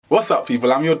What's up,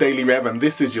 people? I'm your Daily Rev, and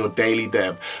this is your Daily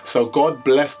Dev. So God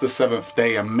blessed the seventh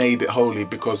day and made it holy,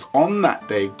 because on that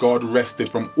day, God rested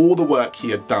from all the work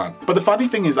he had done. But the funny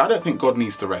thing is, I don't think God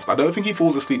needs to rest. I don't think he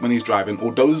falls asleep when he's driving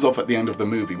or dozes off at the end of the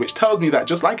movie, which tells me that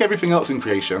just like everything else in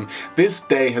creation, this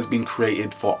day has been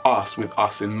created for us, with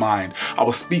us in mind. I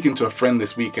was speaking to a friend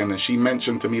this weekend, and she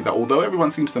mentioned to me that although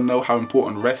everyone seems to know how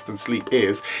important rest and sleep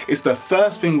is, it's the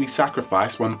first thing we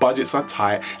sacrifice when budgets are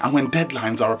tight and when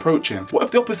deadlines are approaching. What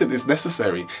if the opposite is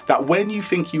necessary? That when you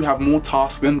think you have more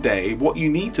tasks than day, what you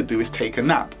need to do is take a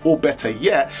nap, or better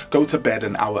yet, go to bed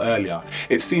an hour earlier.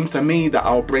 It seems to me that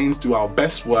our brains do our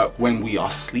best work when we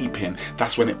are sleeping.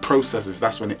 That's when it processes,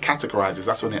 that's when it categorizes,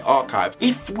 that's when it archives.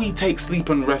 If we take sleep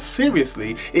and rest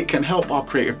seriously, it can help our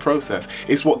creative process.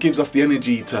 It's what gives us the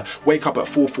energy to wake up at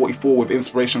 4:44 with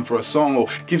inspiration for a song, or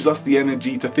gives us the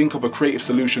energy to think of a creative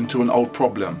solution to an old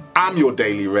problem. I'm your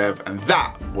Daily Rev, and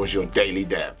that was your Daily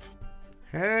Dev.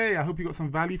 Hey, I hope you got some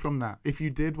value from that. If you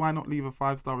did, why not leave a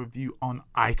 5-star review on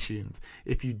iTunes?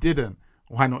 If you didn't,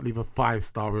 why not leave a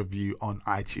 5-star review on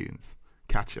iTunes?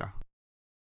 Catch ya.